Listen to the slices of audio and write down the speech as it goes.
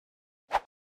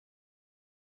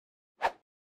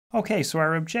Okay, so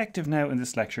our objective now in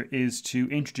this lecture is to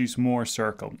introduce Mohr's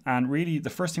circle. And really the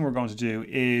first thing we're going to do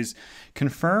is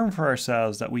confirm for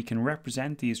ourselves that we can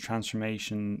represent these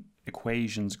transformation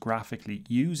equations graphically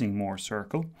using Mohr's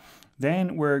circle.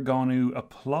 Then we're going to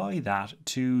apply that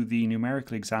to the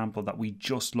numerical example that we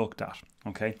just looked at.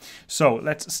 Okay, so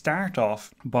let's start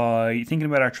off by thinking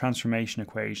about our transformation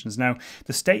equations. Now,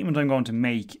 the statement I'm going to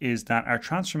make is that our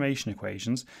transformation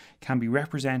equations can be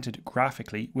represented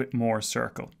graphically with Mohr's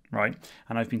circle, right?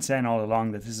 And I've been saying all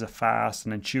along that this is a fast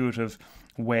and intuitive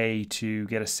way to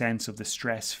get a sense of the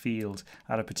stress field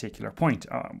at a particular point.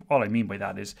 All I mean by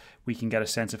that is we can get a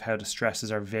sense of how the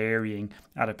stresses are varying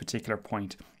at a particular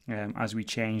point as we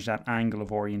change that angle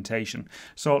of orientation.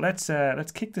 So let's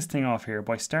kick this thing off here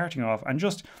by starting off and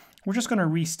we're just going to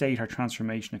restate our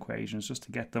transformation equations just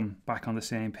to get them back on the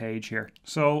same page here.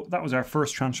 So that was our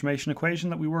first transformation equation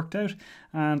that we worked out,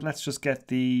 and let's just get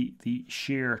the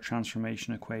shear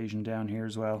transformation equation down here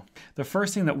as well. The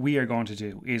first thing that we are going to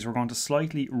do is we're going to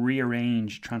slightly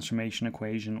rearrange transformation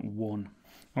equation 1.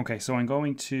 Okay, so I'm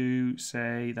going to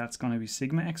say that's going to be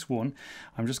sigma x1.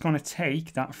 I'm just going to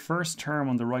take that first term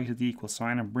on the right of the equal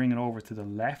sign and bring it over to the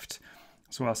left.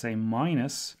 So I'll say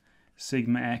minus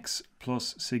sigma x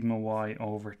plus sigma y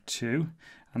over 2.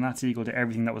 And that's equal to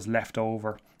everything that was left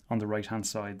over on the right-hand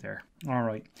side there. All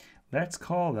right, let's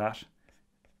call that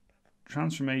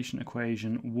transformation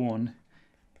equation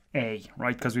 1a,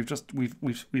 right? Because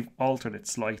we've altered it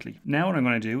slightly. Now what I'm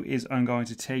going to do is I'm going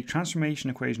to take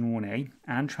transformation equation 1a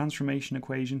and transformation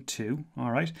equation 2, all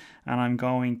right? And I'm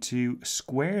going to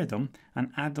square them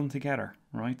and add them together,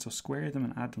 right? So square them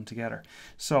and add them together.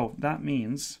 So that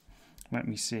means, let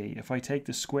me see, if I take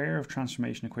the square of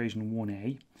transformation equation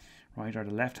 1a, right, or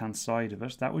the left-hand side of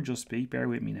it, that would just be, bear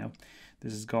with me now,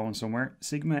 this is going somewhere,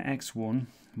 sigma x1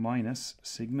 minus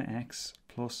sigma x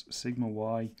plus sigma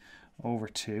y over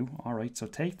 2. All right, so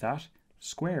take that,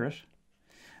 square it,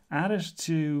 add it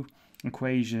to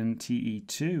equation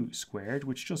TE2 squared,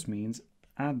 which just means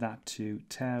add that to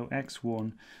tau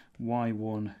x1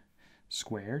 y1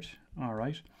 squared. All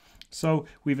right, so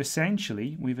we've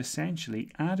essentially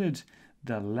added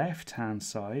the left-hand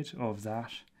side of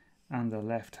that and the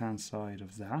left-hand side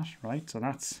of that, right? So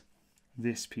that's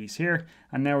this piece here,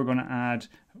 and now we're going to add,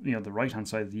 you know, the right-hand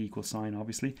side of the equal sign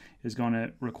obviously is going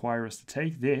to require us to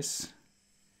take this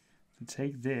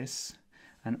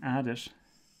and add it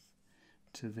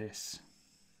to this,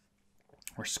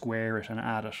 or square it and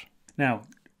add it. Now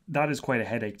that is quite a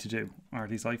headache to do, or at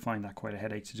least I find that quite a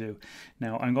headache to do.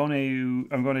 Now I'm going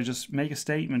to just make a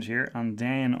statement here and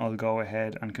then I'll go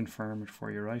ahead and confirm it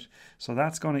for you, right? So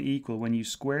that's going to equal, when you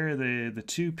square the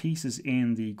two pieces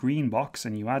in the green box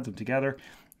and you add them together,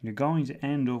 you're going to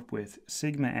end up with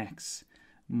sigma x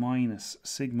minus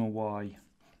sigma y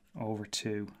over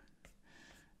 2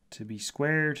 to be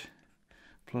squared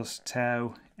plus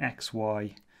tau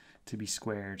xy to be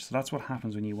squared. So that's what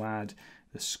happens when you add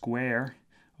the square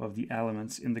of the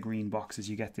elements in the green boxes.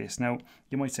 You get this. Now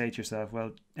you might say to yourself,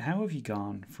 well, how have you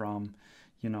gone from,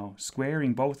 you know,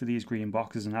 squaring both of these green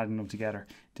boxes and adding them together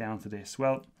down to this?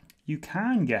 Well, you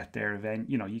can get there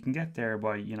you can get there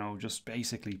by, you know, just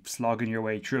basically slogging your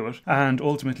way through it and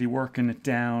ultimately working it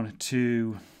down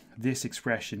to this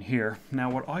expression here. Now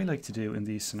what I like to do in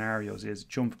these scenarios is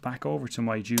jump back over to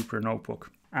my Jupyter Notebook,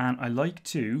 and I like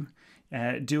to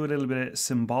do a little bit of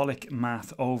symbolic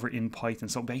math over in Python.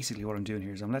 So basically what I'm doing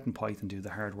here is I'm letting Python do the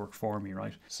hard work for me,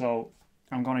 right? So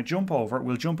I'm going to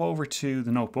we'll jump over to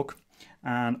the notebook,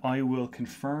 and I will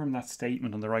confirm that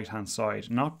statement on the right hand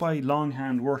side, not by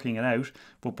longhand working it out,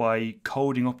 but by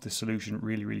coding up the solution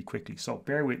really, really quickly. So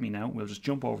bear with me now, we'll just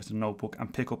jump over to the notebook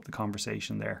and pick up the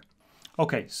conversation there.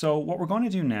 Okay, so what we're going to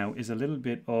do now is a little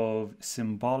bit of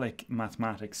symbolic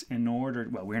mathematics in order,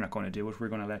 well, we're not going to do it, we're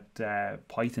going to let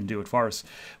Python do it for us.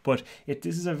 But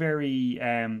this is a very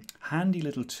handy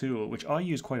little tool, which I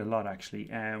use quite a lot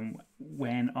actually,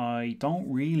 when I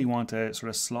don't really want to sort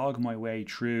of slog my way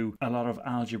through a lot of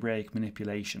algebraic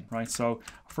manipulation, right? So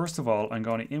first of all, I'm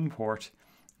going to import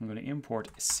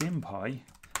SymPy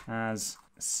as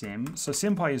sim. So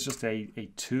SymPy is just a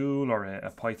tool or a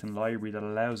Python library that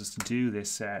allows us to do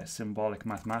this symbolic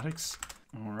mathematics.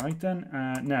 All right then,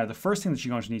 now the first thing that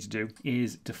you're going to need to do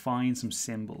is define some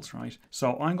symbols, right?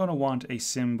 So I'm going to want a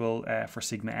symbol for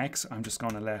sigma x. I'm just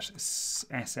going to let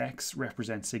sx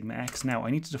represent sigma x. Now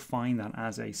I need to define that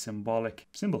as a symbolic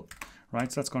symbol,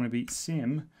 right? So that's going to be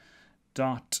sim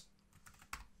dot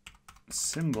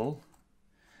symbol,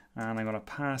 and I'm going to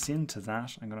pass into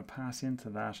that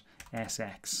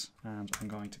sx, and I'm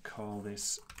going to call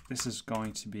this is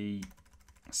going to be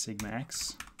sigma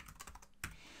x.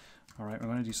 All right, we're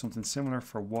going to do something similar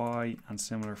for y and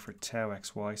similar for tau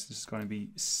xy. So this is going to be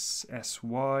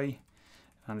sy,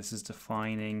 and this is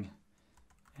defining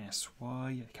sy.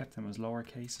 I kept them as lower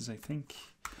cases, I think.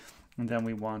 And then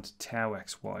we want tau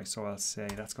xy. So I'll say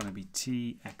that's going to be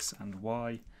t, x, and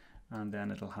y. And then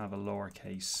it'll have a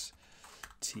lowercase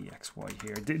txy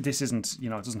here. This isn't, you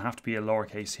know, it doesn't have to be a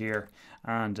lowercase here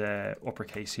and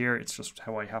uppercase here. It's just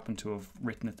how I happen to have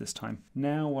written it this time.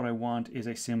 Now what I want is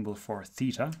a symbol for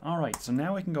theta. All right, so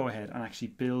now I can go ahead and actually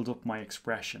build up my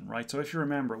expression, right? So if you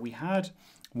remember, we had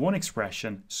one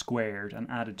expression squared and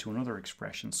added to another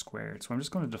expression squared. So I'm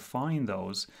just going to define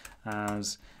those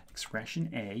as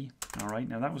expression A. All right,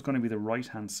 now that was going to be the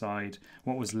right-hand side,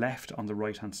 what was left on the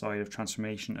right-hand side of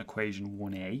transformation equation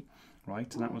 1A.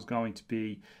 Right, so that was going to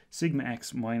be sigma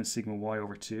x minus sigma y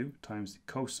over 2 times the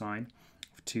cosine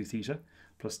of 2 theta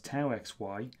plus tau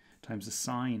xy times the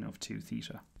sine of 2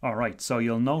 theta. All right, so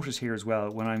you'll notice here as well,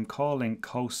 when I'm calling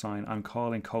cosine, I'm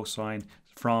calling cosine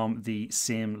from the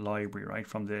sim library, right,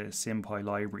 from the SimPy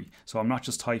library. So I'm not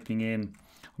just typing in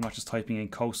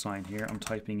cosine here, I'm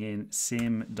typing in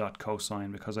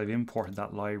sim.cosine because I've imported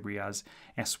that library as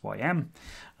SYM,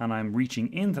 and I'm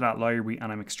reaching into that library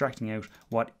and I'm extracting out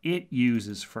what it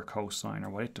uses for cosine, or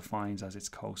what it defines as its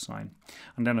cosine.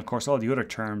 And then of course all the other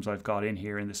terms I've got in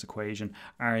here in this equation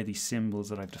are the symbols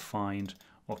that I've defined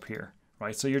up here.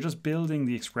 Right, so you're just building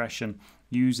the expression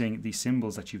using the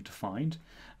symbols that you've defined.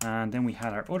 And then we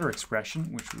had our other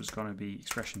expression, which was going to be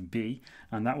expression B,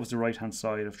 and that was the right-hand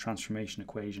side of transformation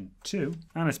equation 2.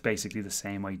 And it's basically the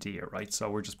same idea, right?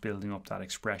 So we're just building up that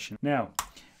expression. Now,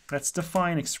 let's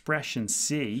define expression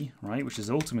C, right, which is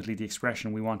ultimately the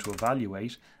expression we want to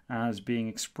evaluate, as being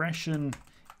expression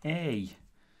A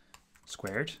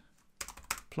squared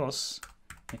plus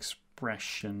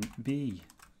expression B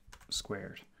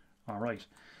squared. All right,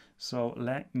 so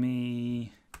let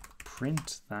me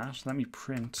print that. Let me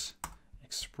print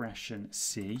expression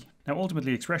C. Now,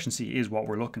 ultimately, expression C is what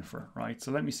we're looking for, right?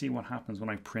 So let me see what happens when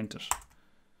I print it.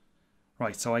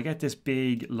 Right, so I get this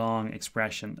big, long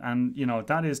expression, and you know,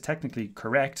 that is technically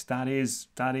correct. That is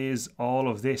all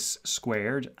of this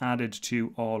squared added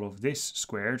to all of this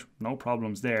squared. No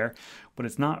problems there, but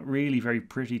it's not really very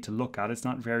pretty to look at. It's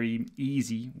not very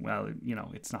easy. Well, you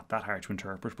know, it's not that hard to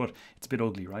interpret, but it's a bit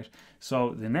ugly, right?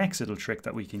 So the next little trick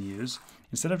that we can use,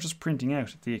 instead of just printing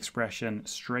out the expression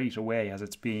straight away as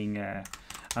it's being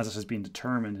as it has been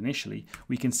determined initially,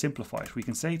 we can simplify it. We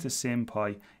can say to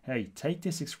SimPy, hey, take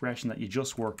this expression that you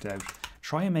just worked out,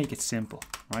 try and make it simple,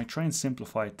 right? Try and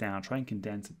simplify it down, try and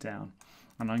condense it down.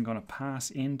 And I'm going to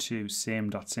pass into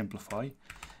sim.simplify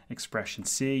expression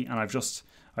C, and I've just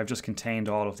contained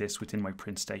all of this within my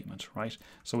print statement, right?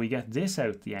 So we get this out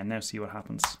at the end. Now see what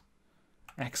happens.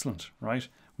 Excellent, right?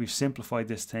 We've simplified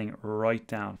this thing right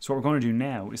down. So what we're going to do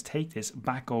now is take this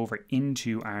back over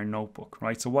into our notebook,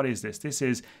 right? So what is this? This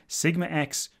is sigma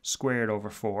x squared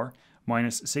over 4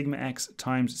 minus sigma x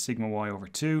times sigma y over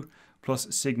 2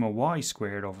 plus sigma y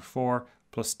squared over 4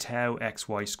 plus tau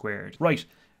xy squared. Right,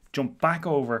 jump back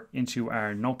over into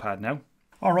our notepad now.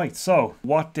 All right, so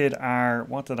what did our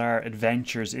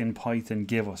adventures in Python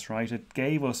give us, right? It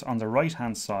gave us on the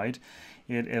right-hand side,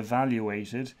 it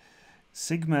evaluated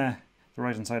sigma, the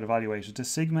right-hand side evaluated to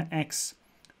sigma x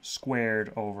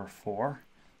squared over 4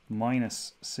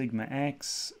 minus sigma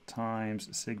x times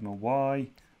sigma y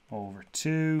over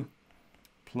 2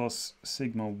 plus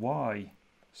sigma y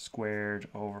squared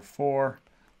over 4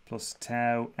 plus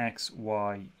tau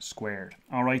xy squared.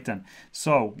 All right then.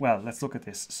 So, well, let's look at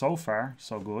this. So far,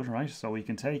 so good, right? So we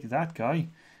can take that guy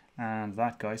and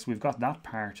that guy. So we've got that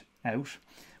part out,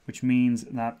 which means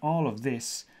that all of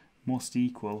this must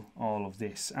equal all of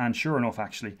this. And sure enough,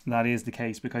 actually, that is the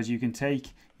case, because you can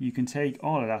take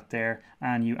all of that there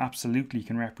and you absolutely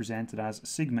can represent it as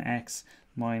sigma x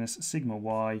minus sigma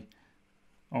y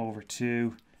over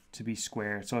 2 to be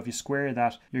squared. So if you square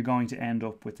that, you're going to end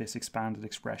up with this expanded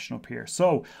expression up here.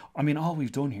 So, I mean, all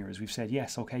we've done here is we've said,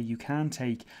 yes, okay, you can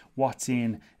take what's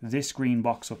in this green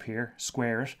box up here,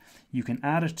 square it. You can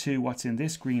add it to what's in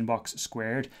this green box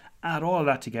squared, add all of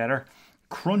that together,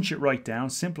 crunch it right down,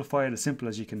 simplify it as simple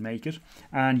as you can make it,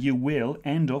 and you will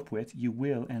end up with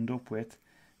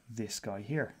this guy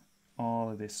here.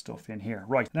 All of this stuff in here.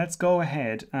 Right, let's go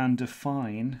ahead and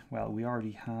define, well, we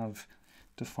already have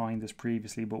defined this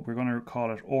previously, but we're going to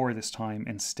call it or this time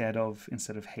instead of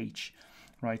h.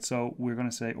 Right, so we're going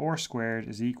to say or squared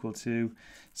is equal to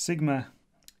sigma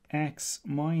x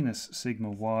minus sigma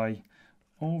y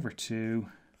over 2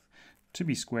 to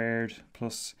be squared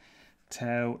plus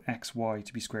tau xy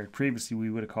to be squared. Previously we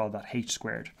would have called that h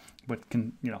squared, but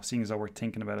seeing as though we're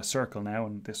thinking about a circle now,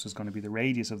 and this is going to be the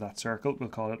radius of that circle, we'll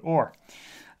call it r.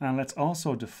 And let's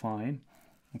also define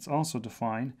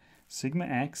sigma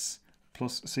x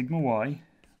plus sigma y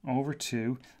over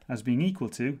 2 as being equal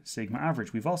to sigma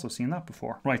average. We've also seen that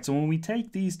before. Right, so when we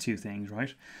take these two things,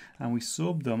 right, and we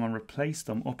sub them and replace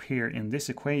them up here in this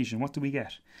equation, what do we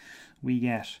get? We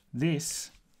get this,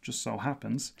 just so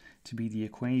happens to be the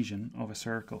equation of a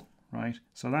circle, right?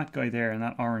 So that guy there in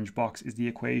that orange box is the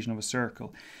equation of a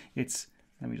circle. It's,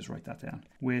 let me just write that down.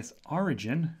 With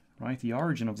origin, right, the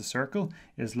origin of the circle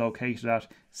is located at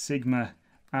sigma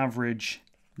average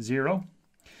 0.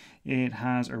 It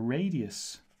has a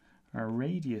radius. The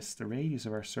radius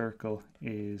of our circle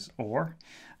is r,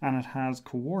 and it has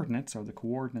coordinates, or the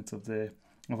coordinates of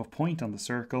a point on the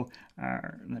circle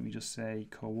are, let me just say,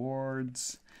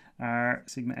 coords are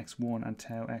sigma x1 and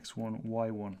tau x1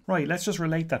 y1. Right, let's just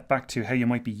relate that back to how you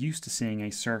might be used to seeing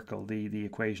a circle, the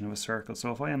equation of a circle.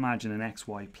 So if I imagine an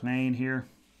xy plane here,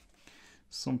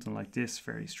 something like this,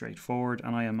 very straightforward,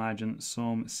 and I imagine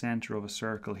some center of a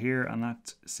circle here, and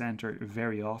that center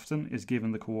very often is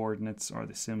given the coordinates or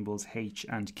the symbols h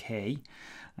and k,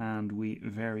 and we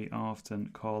very often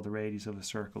call the radius of a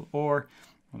circle r.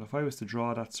 Well, if I was to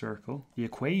draw that circle, the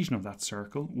equation of that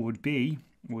circle would be,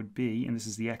 and this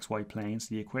is the xy plane,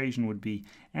 so the equation would be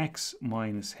x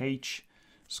minus h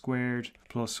squared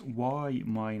plus y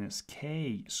minus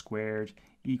k squared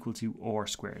equal to r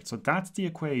squared. So that's the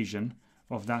equation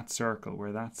of that circle,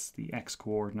 where that's the x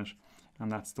coordinate and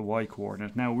that's the y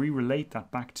coordinate. Now we relate that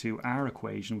back to our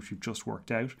equation, which we've just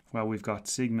worked out. Well, we've got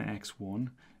sigma x1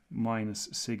 minus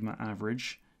sigma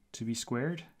average to be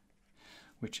squared,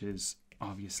 which is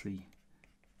obviously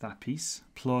that piece,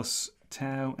 plus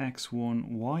tau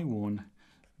x1 y1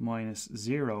 minus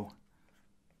 0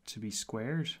 to be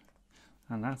squared,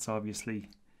 and that's obviously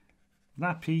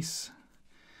that piece.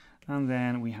 And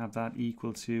then we have that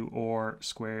equal to r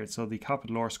squared. So the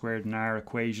capital R squared in our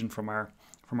equation from our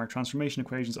transformation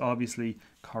equations obviously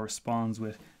corresponds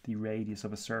with the radius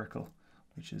of a circle,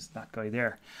 which is that guy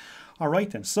there. All right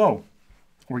then, so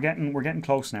we're getting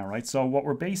close now, right? So what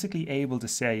we're basically able to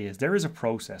say is there is a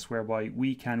process whereby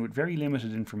we can, with very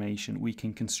limited information, we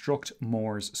can construct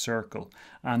Mohr's circle.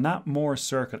 And that Mohr's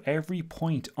circle, every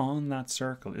point on that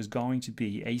circle is going to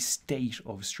be a state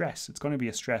of stress. It's going to be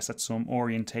a stress at some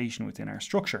orientation within our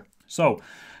structure. So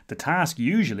the task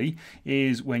usually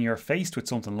is, when you're faced with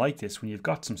something like this, when you've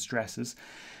got some stresses,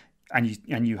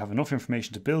 and you have enough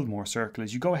information to build more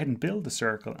circles, you go ahead and build the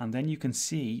circle, and then you can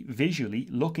see visually,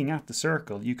 looking at the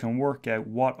circle, you can work out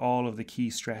what all of the key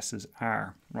stresses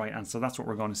are, right? And so that's what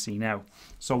we're going to see now.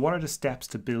 So what are the steps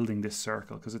to building this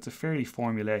circle? Because it's a fairly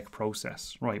formulaic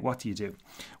process, right? What do you do?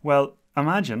 Well,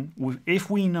 imagine if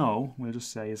we know, we'll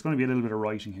just say, it's going to be a little bit of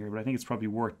writing here, but I think it's probably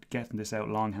worth getting this out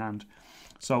longhand.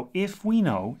 So if we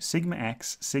know sigma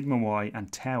x, sigma y,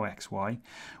 and tau xy,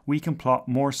 we can plot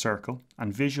Mohr's circle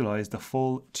and visualize the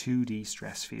full 2D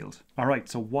stress field. All right,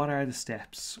 so what are the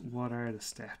steps? What are the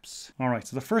steps? All right,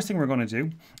 so the first thing we're going to do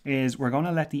is we're going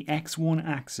to let the x1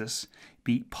 axis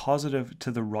be positive to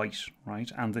the right,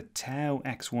 right? And the tau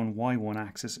x1, y1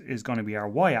 axis is going to be our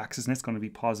y-axis, and it's going to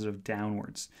be positive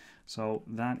downwards. So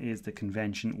that is the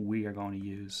convention we are going to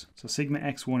use. So sigma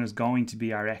x1 is going to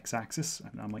be our x-axis.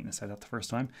 I mightn't have said that the first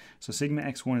time. So sigma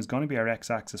x1 is going to be our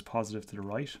x-axis positive to the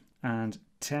right, and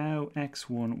tau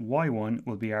x1, y1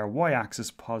 will be our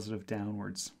y-axis positive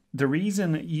downwards. The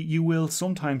reason you will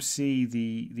sometimes see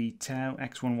the tau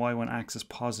x1, y1 axis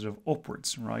positive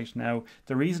upwards, right? Now,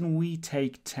 the reason we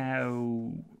take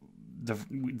tau,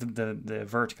 the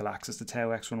vertical axis, the tau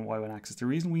x1, y1 axis, the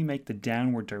reason we make the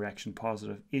downward direction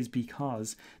positive is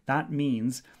because that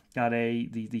means that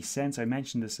the sense, I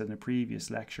mentioned this in a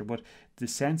previous lecture, but the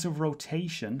sense of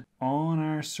rotation on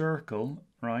our circle,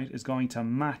 right, is going to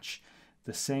match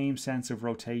the same sense of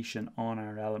rotation on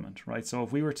our element, right? So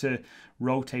if we were to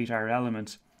rotate our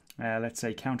element, let's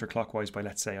say counterclockwise by,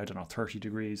 let's say, I don't know, 30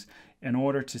 degrees, in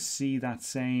order to see that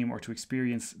same, or to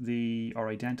experience or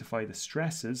identify the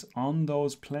stresses on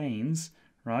those planes,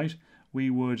 right, we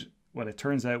would, well, it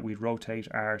turns out we'd rotate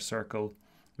our circle,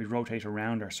 we'd rotate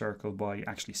around our circle by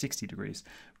actually 60 degrees.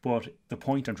 But the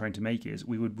point I'm trying to make is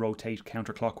we would rotate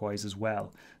counterclockwise as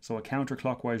well. So a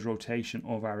counterclockwise rotation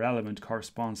of our element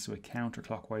corresponds to a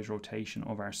counterclockwise rotation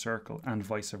of our circle, and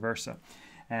vice versa.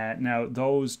 Now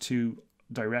those two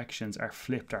directions are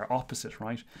flipped, are opposite,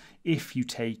 right? If you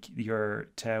take your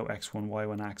tau x1,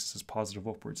 y1 axis as positive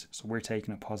upwards. So we're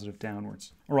taking a positive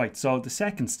downwards. All right, so the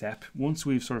second step, once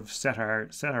we've sort of set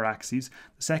our axes,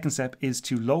 the second step is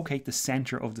to locate the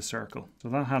center of the circle. So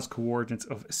that has coordinates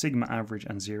of sigma average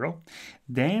and 0.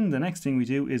 Then the next thing we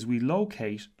do is we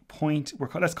locate point,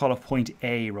 let's call it point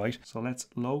A, right? So let's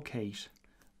locate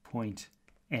point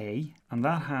A, and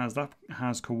that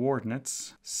has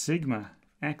coordinates sigma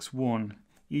x1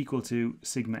 equal to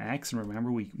sigma x. And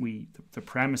remember, the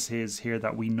premise is here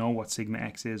that we know what sigma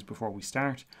x is before we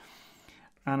start,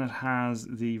 and it has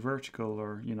the vertical,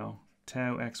 or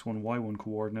tau x1 y1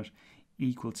 coordinate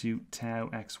equal to tau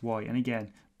xy. And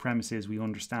again, premise is we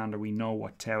understand, or we know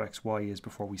what tau xy is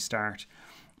before we start.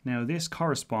 Now this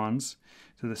corresponds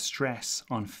to the stress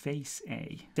on face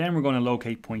A. Then we're going to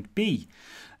locate point B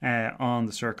on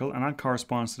the circle, and that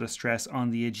corresponds to the stress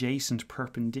on the adjacent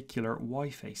perpendicular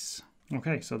y face.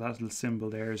 Okay, so that little symbol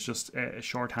there is just a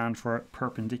shorthand for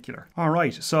perpendicular. All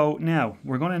right, so now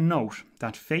we're going to note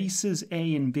that faces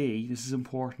A and B, this is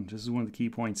important, this is one of the key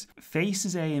points.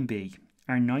 Faces A and B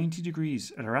are 90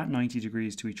 degrees, or at 90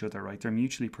 degrees to each other, right? They're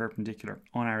mutually perpendicular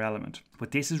on our element.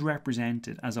 But this is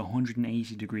represented as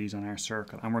 180 degrees on our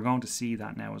circle, and we're going to see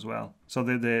that now as well. So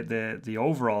the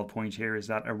overall point here is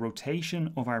that a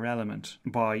rotation of our element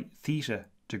by theta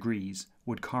degrees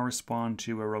would correspond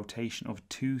to a rotation of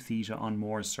 2 theta on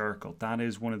Mohr's circle. That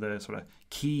is one of the sort of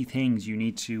key things you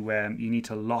need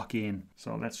to lock in.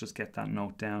 So let's just get that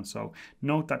note down. So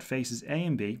note that faces A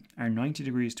and B are 90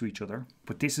 degrees to each other,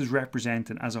 but this is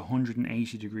represented as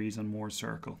 180 degrees on Mohr's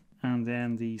circle. And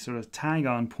then the sort of tag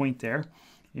on point there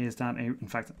is that, in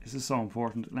fact, this is so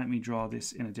important. Let me draw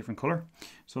this in a different color.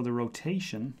 So the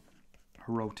rotation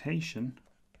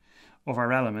of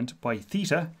our element by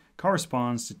theta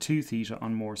corresponds to 2 theta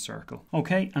on Mohr's circle.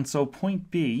 Okay, and so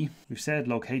point B, we've said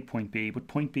locate point B, but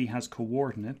point B has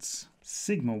coordinates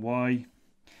sigma y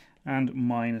and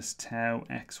minus tau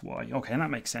xy. Okay, and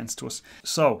that makes sense to us.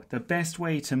 So the best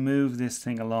way to move this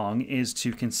thing along is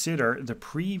to consider the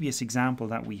previous example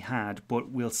that we had, but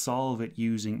we'll solve it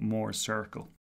using Mohr's circle.